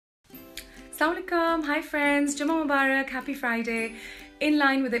Assalamu alaikum, hi friends, Jummah Mubarak, happy Friday. In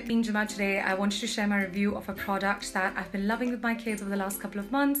line with it being Jummah today, I wanted to share my review of a product that I've been loving with my kids over the last couple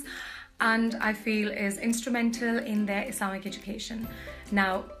of months and I feel is instrumental in their Islamic education.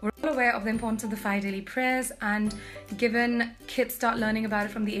 Now, we're all aware of the importance of the 5 daily prayers, and given kids start learning about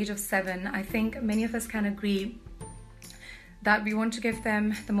it from the age of 7, I think many of us can agree that we want to give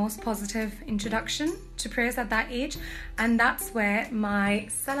them the most positive introduction to prayers at that age, and that's where my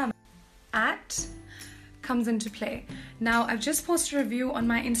Salah Mat comes into play. Now, I've just posted a review on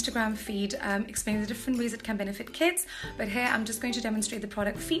my Instagram feed explaining the different ways it can benefit kids, but here I'm just going to demonstrate the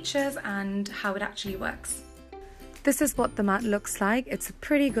product features and how it actually works. This is what the mat looks like. It's a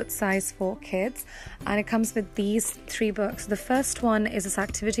pretty good size for kids, and it comes with these 3 books. The first one is this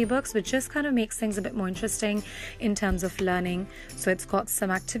activity books, which just kind of makes things a bit more interesting in terms of learning. So it's got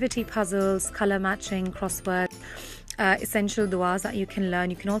some activity puzzles, color matching, crosswords, essential duas that you can learn.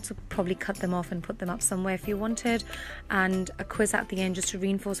 You can also probably cut them off and put them up somewhere if you wanted, and a quiz at the end just to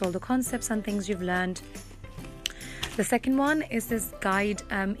reinforce all the concepts and things you've learned. The second one is this guide,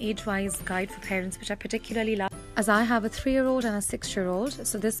 age-wise guide for parents, which I particularly love, as I have a 3-year-old and a 6-year-old.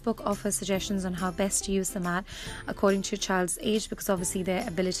 So this book offers suggestions on how best to use the mat according to your child's age, because obviously their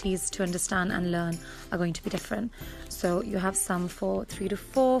abilities to understand and learn are going to be different. So you have some for 3 to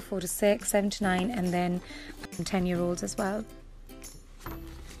 4, 4 to 6, 7 to 9, and then 10-year-olds as well.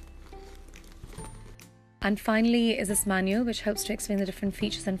 And finally is this manual, which helps to explain the different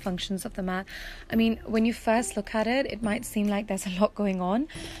features and functions of the mat. I mean, when you first look at it, it might seem like there's a lot going on,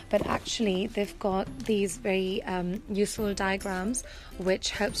 but actually they've got these very useful diagrams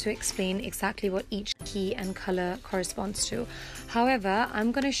which help to explain exactly what each key and color corresponds to. However,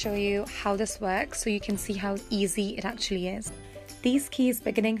 I'm going to show you how this works so you can see how easy it actually is. These keys,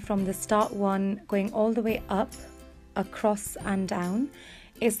 beginning from the start one, going all the way up, across and down,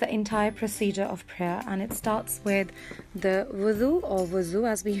 is the entire procedure of prayer, and it starts with the wudu, or wuzu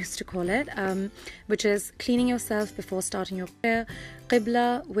as we used to call it, which is cleaning yourself before starting your prayer.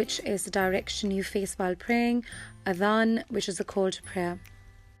 Qibla, which is the direction you face while praying. Adhan, which is a call to prayer.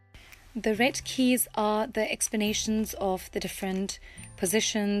 The red keys are the explanations of the different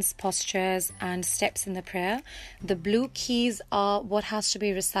positions, postures and steps in the prayer. The blue keys are what has to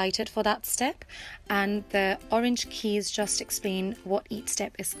be recited for that step, and the orange keys just explain what each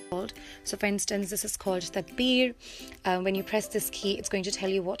step is called. So for instance, this is called takbir. When you press this key, it's going to tell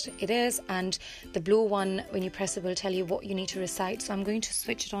you what it is, and the blue one, when you press it, will tell you what you need to recite. So I'm going to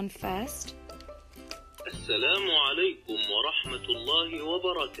switch it on first. Assalamu alaikum wa rahmatullahi wa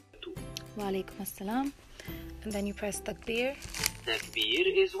barakatuh. Wa alaikum assalam. And then you press takbir. Takbir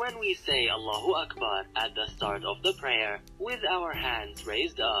is when we say Allahu Akbar at the start of the prayer with our hands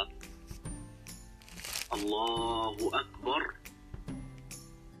raised up. Allahu Akbar.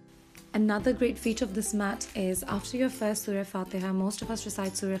 Another great feature of this mat is after your first Surah Fatiha, most of us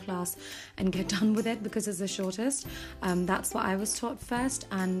recite Surah Class and get done with it because it's the shortest. That's what I was taught first,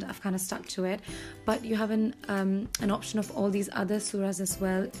 and I've kind of stuck to it. But you have an option of all these other surahs as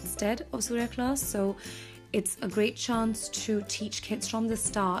well instead of Surah Class. So it's a great chance to teach kids from the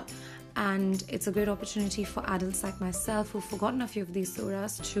start, and it's a great opportunity for adults like myself who've forgotten a few of these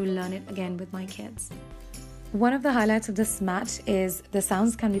surahs to learn it again with my kids. One of the highlights of this mat is the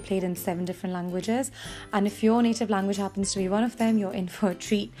sounds can be played in 7 different languages, and if your native language happens to be one of them, you're in for a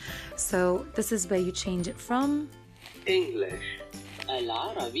treat. So this is where you change it from English,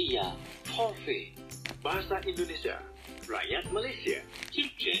 Al-Arabiya, Hafi, Bahasa Indonesia, Rakyat Malaysia,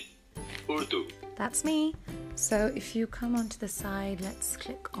 Kichin, Urdu. That's me. So if you come onto the side, let's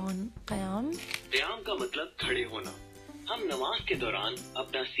click on Qiyam. Qiyam का मतलब खड़े होना. हम नमाज के दौरान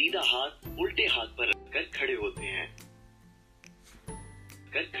अपना सीधा हाथ उल्टे हाथ पर रखकर खड़े होते हैं.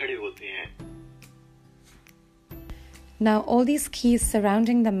 Now, all these keys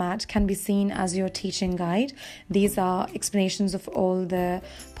surrounding the mat can be seen as your teaching guide. These are explanations of all the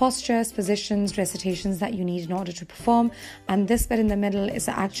postures, positions, recitations that you need in order to perform. And this bit in the middle is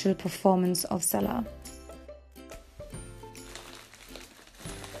the actual performance of Salah.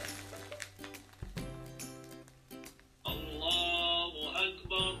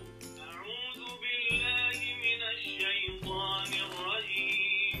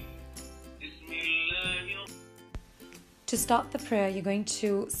 To start the prayer, you're going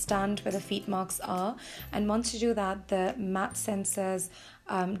to stand where the feet marks are, and once you do that, the mat sensors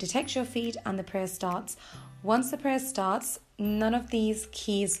detect your feet and the prayer starts. Once the prayer starts, none of these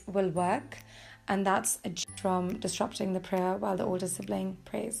keys will work, and that's from disrupting the prayer while the older sibling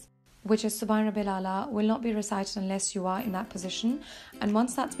prays. which is Subhan Rabbil Ala, will not be recited unless you are in that position. And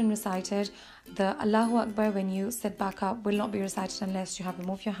once that's been recited, the Allahu Akbar when you sit back up will not be recited unless you have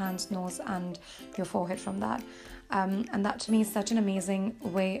removed your hands, nose and your forehead from that. And that to me is such an amazing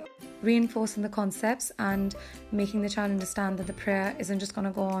way of reinforcing the concepts and making the child understand that the prayer isn't just going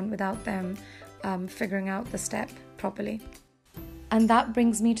to go on without them figuring out the step properly. And that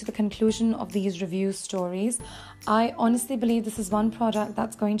brings me to the conclusion of these review stories. I honestly believe this is one product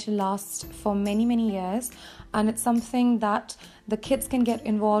that's going to last for many, many years. And it's something that the kids can get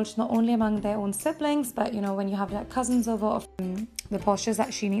involved not only among their own siblings, but, you know, when you have like cousins over, of the postures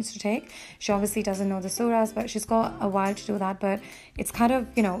that she needs to take. She obviously doesn't know the surahs, but she's got a while to do that. But it's kind of,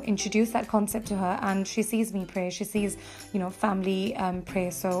 you know, introduced that concept to her, and she sees me pray. She sees, you know, family pray.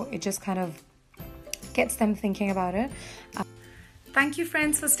 So it just kind of gets them thinking about it. Thank you,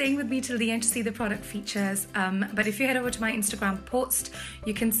 friends, for staying with me till the end to see the product features. But if you head over to my Instagram post,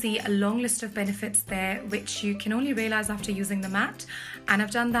 you can see a long list of benefits there, which you can only realize after using the mat. And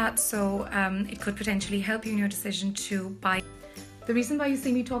I've done that, so it could potentially help you in your decision to buy. The reason why you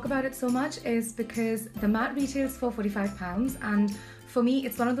see me talk about it so much is because the mat retails for £45, and for me,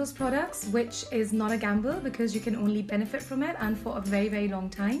 it's one of those products which is not a gamble because you can only benefit from it and for a very, very long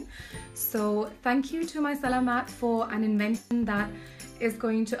time. So thank you to MySalahMat for an invention that is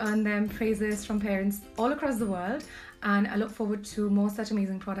going to earn them praises from parents all across the world. And I look forward to more such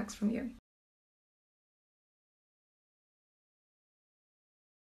amazing products from you.